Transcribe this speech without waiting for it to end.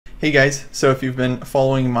Hey guys, so if you've been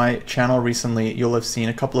following my channel recently, you'll have seen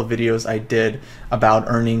a couple of videos I did about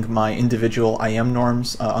earning my individual IM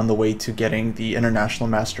norms on the way to getting the International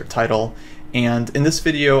Master title. And in this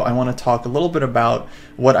video, I want to talk a little bit about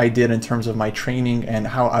what I did in terms of my training and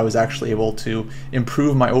how I was actually able to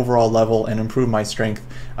improve my overall level and improve my strength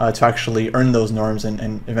to actually earn those norms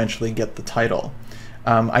and eventually get the title.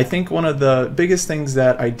 I think one of the biggest things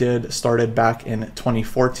that I did started back in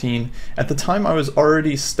 2014. At the time, I was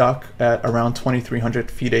already stuck at around 2,300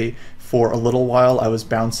 FIDE for a little while. I was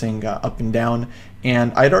bouncing up and down,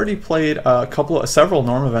 and I'd already played several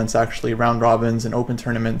norm events, actually, round robins and open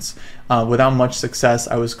tournaments without much success.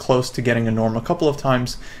 I was close to getting a norm a couple of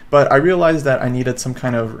times, but I realized that I needed some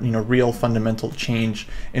kind of real fundamental change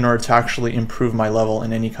in order to actually improve my level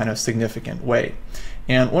in any kind of significant way.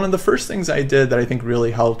 And one of the first things I did that I think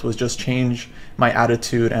really helped was just change my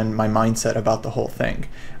attitude and my mindset about the whole thing.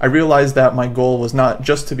 I realized that my goal was not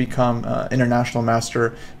just to become International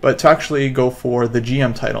Master, but to actually go for the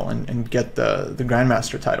GM title and get the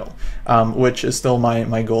Grandmaster title, which is still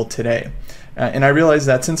my goal today. And I realized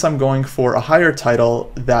that since I'm going for a higher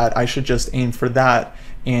title, that I should just aim for that,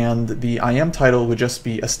 and the IM title would just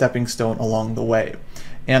be a stepping stone along the way.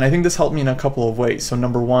 And I think this helped me in a couple of ways. So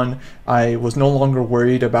number one, I was no longer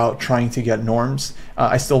worried about trying to get norms.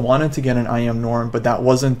 I still wanted to get an IM norm, but that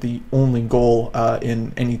wasn't the only goal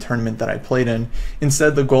in any tournament that I played in.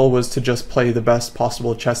 Instead, the goal was to just play the best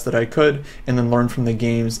possible chess that I could and then learn from the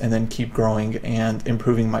games and then keep growing and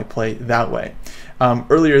improving my play that way.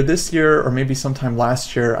 Earlier this year, or maybe sometime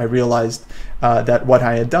last year, I realized that what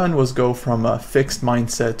I had done was go from a fixed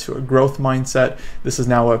mindset to a growth mindset. This is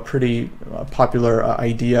now a pretty popular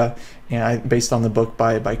idea based on the book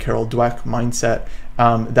by Carol Dweck, Mindset,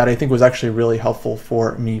 that I think was actually really helpful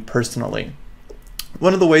for me personally.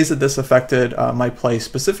 One of the ways that this affected my play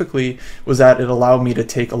specifically was that it allowed me to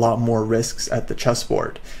take a lot more risks at the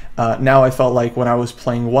chessboard. Now I felt like when I was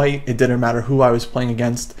playing white, it didn't matter who I was playing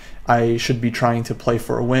against. I should be trying to play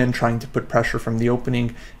for a win, trying to put pressure from the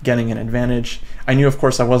opening, getting an advantage. I knew, of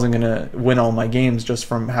course, I wasn't going to win all my games just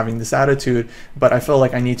from having this attitude, but I felt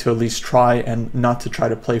like I need to at least try and not to try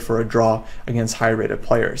to play for a draw against high-rated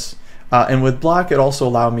players. And with black, it also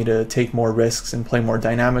allowed me to take more risks and play more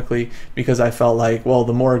dynamically, because I felt like, well,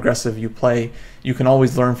 the more aggressive you play, you can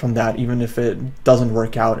always learn from that, even if it doesn't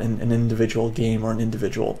work out in an individual game or an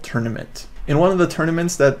individual tournament. In one of the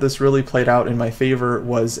tournaments that this really played out in my favor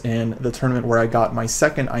was in the tournament where I got my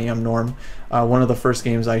second IM norm. One of the first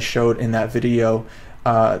games I showed in that video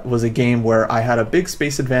was a game where I had a big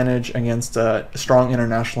space advantage against a strong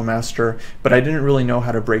International Master, but I didn't really know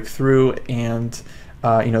how to break through, and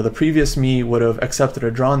the previous me would have accepted a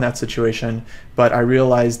draw in that situation, but I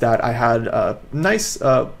realized that I had a nice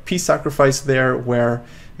piece sacrifice there where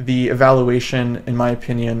the evaluation, in my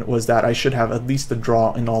opinion, was that I should have at least a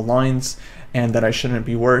draw in all lines and that I shouldn't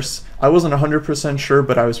be worse. I wasn't 100% sure,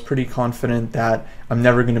 but I was pretty confident that I'm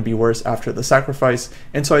never going to be worse after the sacrifice,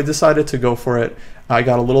 and so I decided to go for it. I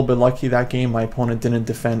got a little bit lucky that game. My opponent didn't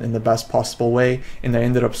defend in the best possible way, and I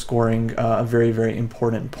ended up scoring a very, very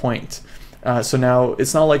important point. So now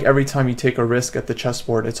it's not like every time you take a risk at the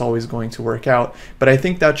chessboard it's always going to work out, but I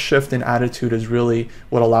think that shift in attitude is really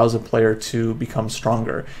what allows a player to become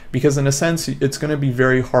stronger, because in a sense it's going to be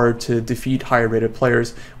very hard to defeat higher rated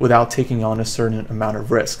players without taking on a certain amount of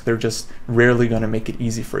risk. They're just rarely going to make it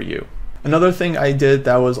easy for you. Another thing I did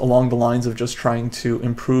that was along the lines of just trying to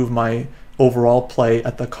improve my overall play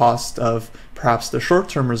at the cost of perhaps the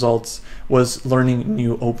short-term results was learning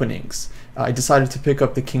new openings. I decided to pick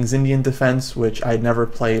up the King's Indian defense, which I had never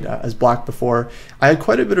played as black before. I had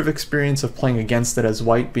quite a bit of experience of playing against it as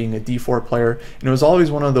white, being a d4 player, and it was always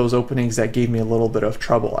one of those openings that gave me a little bit of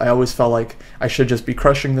trouble. I always felt like I should just be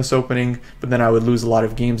crushing this opening, but then I would lose a lot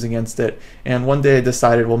of games against it. And one day I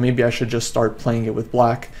decided, well, maybe I should just start playing it with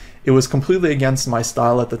black. It was completely against my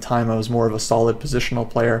style at the time. I was more of a solid positional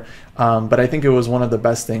player, but I think it was one of the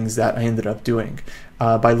best things that I ended up doing.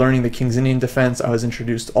 By learning the King's Indian defense, I was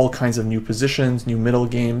introduced to all kinds of new positions, new middle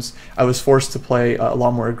games. I was forced to play a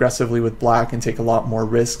lot more aggressively with black and take a lot more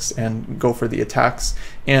risks and go for the attacks.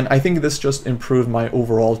 And I think this just improved my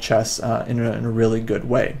overall chess in a really good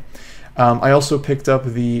way. I also picked up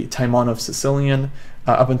the Taimanov Sicilian.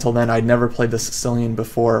 Up until then, I'd never played the Sicilian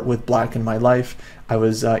before with black in my life. I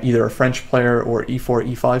was either a French player or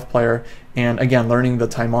e4, e5 player, and again, learning the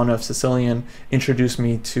Taimanov Sicilian introduced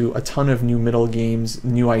me to a ton of new middle games,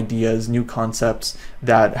 new ideas, new concepts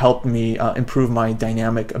that helped me improve my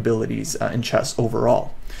dynamic abilities in chess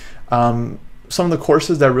overall. some of the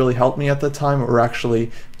courses that really helped me at the time were actually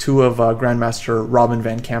two of Grandmaster Robin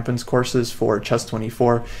Van Kampen's courses for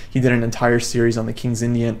Chess24. He did an entire series on the King's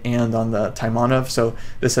Indian and on the Taimanov, so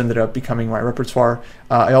this ended up becoming my repertoire.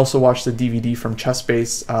 I also watched the DVD from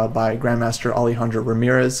ChessBase by Grandmaster Alejandro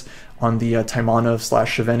Ramirez on the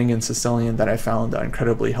Taimanov/Scheveningen Sicilian that I found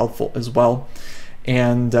incredibly helpful as well.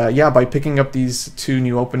 And yeah, by picking up these two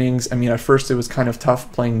new openings, I mean, at first it was kind of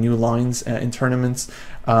tough playing new lines in tournaments,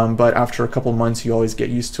 but after a couple months you always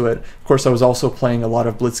get used to it. Of course, I was also playing a lot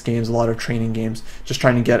of blitz games, a lot of training games, just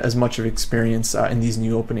trying to get as much of experience in these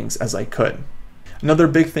new openings as I could. Another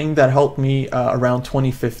big thing that helped me around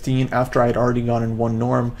 2015, after I had already gone in one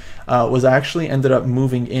norm, was I actually ended up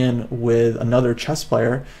moving in with another chess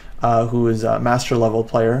player who is a master level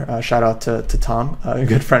player. Shout out to Tom, a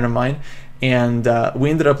good friend of mine. And we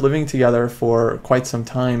ended up living together for quite some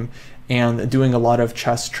time and doing a lot of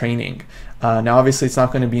chess training. Now, obviously, it's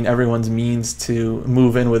not going to be in everyone's means to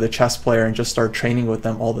move in with a chess player and just start training with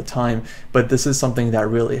them all the time, but this is something that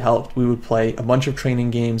really helped. We would play a bunch of training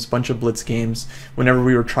games, a bunch of blitz games. Whenever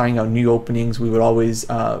we were trying out new openings, we would always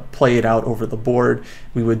play it out over the board.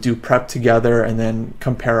 We would do prep together and then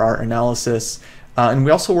compare our analysis. And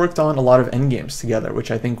we also worked on a lot of endgames together,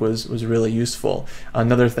 which I think was really useful.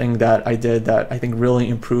 Another thing that I did that I think really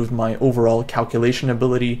improved my overall calculation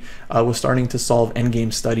ability was starting to solve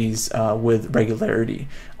endgame studies with regularity.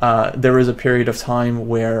 There was a period of time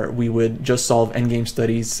where we would just solve endgame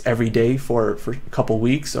studies every day for a couple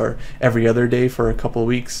weeks, or every other day for a couple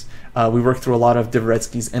weeks. We worked through a lot of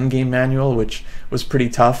Dvoretsky's endgame manual, which was pretty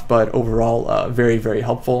tough, but overall very, very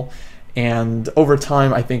helpful. And over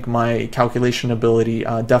time, I think my calculation ability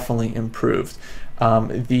definitely improved.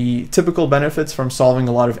 The typical benefits from solving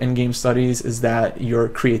a lot of endgame studies is that your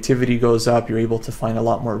creativity goes up, you're able to find a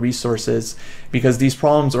lot more resources, because these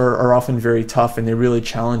problems are often very tough and they really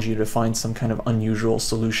challenge you to find some kind of unusual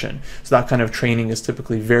solution. So that kind of training is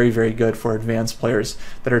typically very, very good for advanced players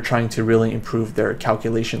that are trying to really improve their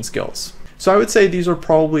calculation skills. So I would say these are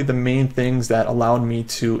probably the main things that allowed me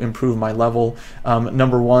to improve my level.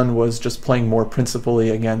 Number one was just playing more principally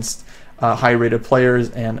against high-rated players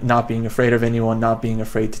and not being afraid of anyone, not being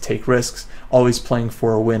afraid to take risks, always playing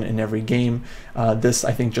for a win in every game. This,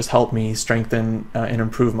 I think, just helped me strengthen and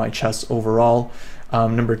improve my chess overall.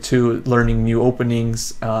 Number two, learning new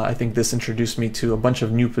openings. I think this introduced me to a bunch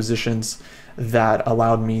of new positions that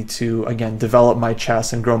allowed me to, again, develop my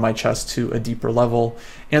chess and grow my chess to a deeper level.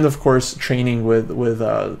 And of course, training with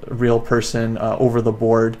a real person over the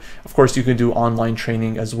board. Of course, you can do online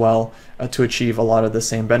training as well to achieve a lot of the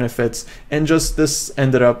same benefits. And just this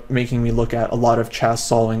ended up making me look at a lot of chess,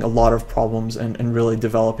 solving a lot of problems, and really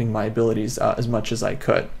developing my abilities as much as I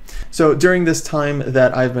could. So during this time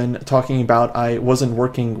that I've been talking about, I wasn't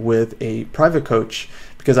working with a private coach,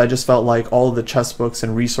 because I just felt like all of the chess books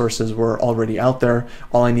and resources were already out there.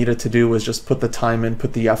 All I needed to do was just put the time in,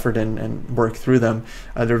 put the effort in, and work through them.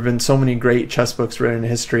 There have been so many great chess books written in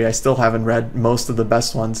history. I still haven't read most of the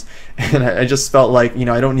best ones, and I just felt like, you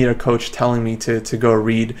know, I don't need a coach telling me to go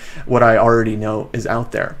read what I already know is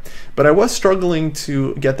out there. But I was struggling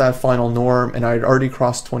to get that final norm, and I had already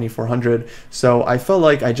crossed 2400, so I felt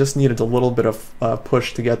like I just needed a little bit of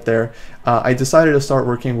push to get there. I decided to start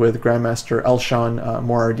working with Grandmaster Elshan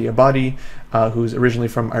Morardiabadi, who's originally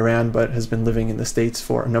from Iran but has been living in the States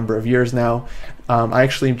for a number of years now. I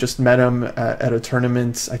actually just met him at a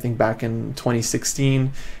tournament, I think back in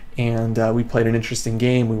 2016, and we played an interesting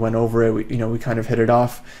game. We went over it, we kind of hit it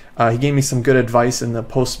off. He gave me some good advice in the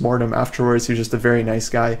post-mortem afterwards. He was just a very nice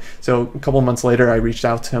guy. So a couple months later, I reached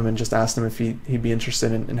out to him and just asked him if he'd be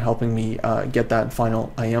interested in helping me get that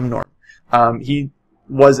final IM norm. He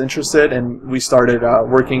was interested, and we started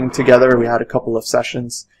working together. We had a couple of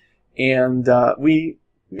sessions, and we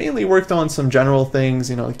mainly worked on some general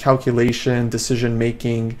things, like calculation, decision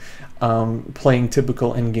making, playing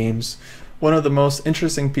typical endgames. One of the most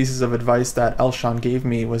interesting pieces of advice that Elshan gave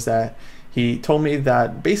me was that he told me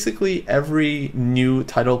that basically every new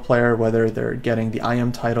title player, whether they're getting the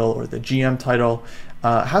IM title or the GM title,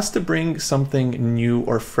 has to bring something new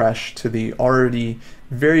or fresh to the already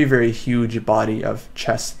very, very huge body of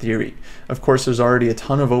chess theory. Of course, there's already a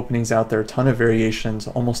ton of openings out there, a ton of variations.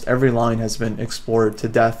 Almost every line has been explored to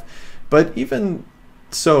death. But even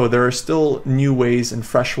So there are still new ways and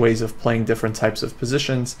fresh ways of playing different types of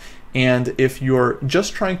positions, and if you're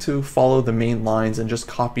just trying to follow the main lines and just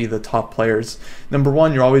copy the top players, number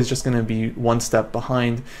one, you're always just going to be one step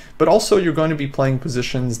behind, but also you're going to be playing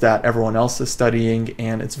positions that everyone else is studying,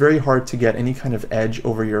 and it's very hard to get any kind of edge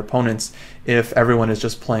over your opponents if everyone is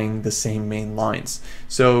just playing the same main lines.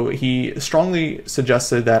 So he strongly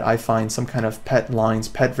suggested that I find some kind of pet lines,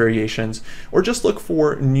 pet variations, or just look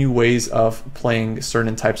for new ways of playing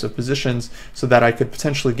certain types of positions so that I could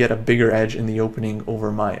potentially get a bigger edge in the opening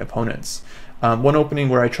over my opponents. One opening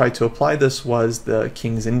where I tried to apply this was the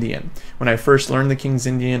King's Indian. When I first learned the King's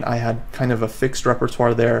Indian, I had kind of a fixed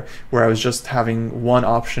repertoire there where I was just having one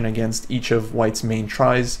option against each of White's main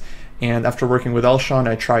tries. And after working with Elshan,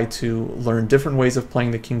 I tried to learn different ways of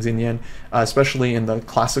playing the King's Indian, especially in the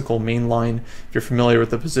classical main line. If you're familiar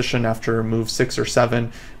with the position after move 6 or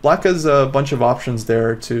 7, Black has a bunch of options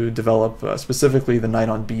there to develop, specifically the knight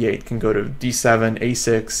on b8 can go to d7,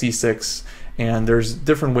 a6, c6, and there's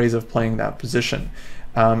different ways of playing that position.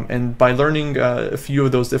 And by learning a few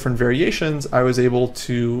of those different variations, I was able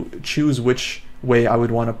to choose which way I would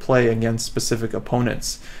want to play against specific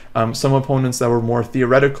opponents. Some opponents that were more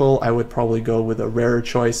theoretical, I would probably go with a rarer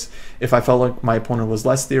choice. If I felt like my opponent was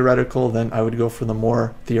less theoretical, then I would go for the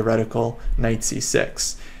more theoretical knight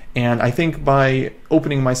c6. And I think by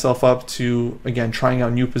opening myself up to, again, trying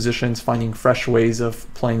out new positions, finding fresh ways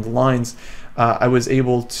of playing the lines, I was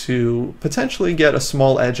able to potentially get a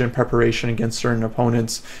small edge in preparation against certain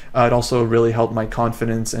opponents. It also really helped my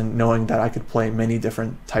confidence in knowing that I could play many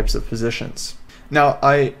different types of positions. Now,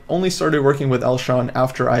 I only started working with Elshan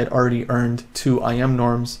after I had already earned 2 IM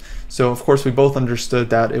norms, so of course we both understood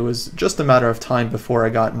that it was just a matter of time before I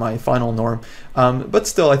got my final norm. But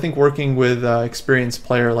still, I think working with an experienced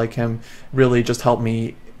player like him really just helped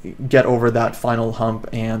me get over that final hump,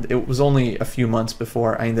 and it was only a few months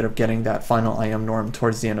before I ended up getting that final IM norm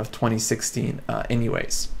towards the end of 2016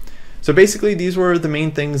 anyways. So basically, these were the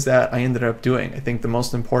main things that I ended up doing. I think the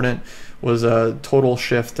most important was a total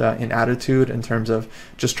shift in attitude in terms of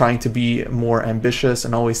just trying to be more ambitious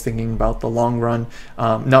and always thinking about the long run,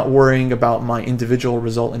 not worrying about my individual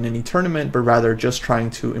result in any tournament, but rather just trying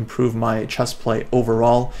to improve my chess play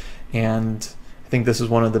overall. And I think this is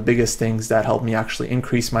one of the biggest things that helped me actually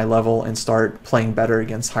increase my level and start playing better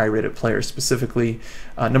against high-rated players specifically.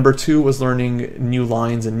 Number 2 was learning new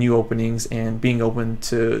lines and new openings and being open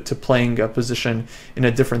to playing a position in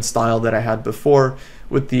a different style that I had before,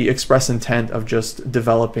 with the express intent of just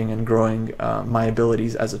developing and growing my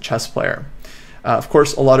abilities as a chess player. Of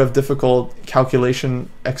course, a lot of difficult calculation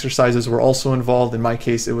exercises were also involved. In my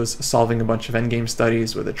case, it was solving a bunch of endgame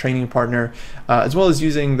studies with a training partner, as well as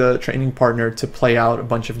using the training partner to play out a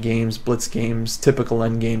bunch of games, blitz games, typical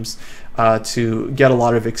endgames, to get a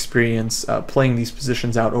lot of experience playing these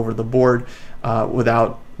positions out over the board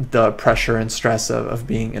without the pressure and stress of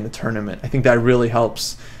being in a tournament. I think that really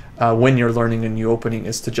helps when you're learning a new opening,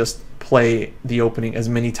 is to just play the opening as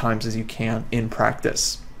many times as you can in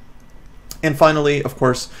practice. And finally, of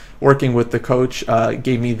course, working with the coach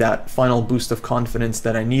gave me that final boost of confidence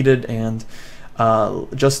that I needed, and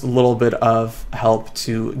just a little bit of help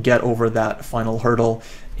to get over that final hurdle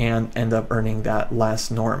and end up earning that last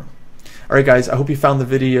norm. Alright guys, I hope you found the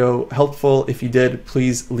video helpful. If you did,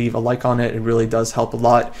 please leave a like on it. It really does help a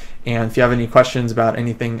lot. And if you have any questions about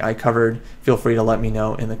anything I covered, feel free to let me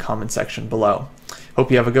know in the comment section below. Hope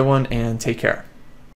you have a good one, and take care.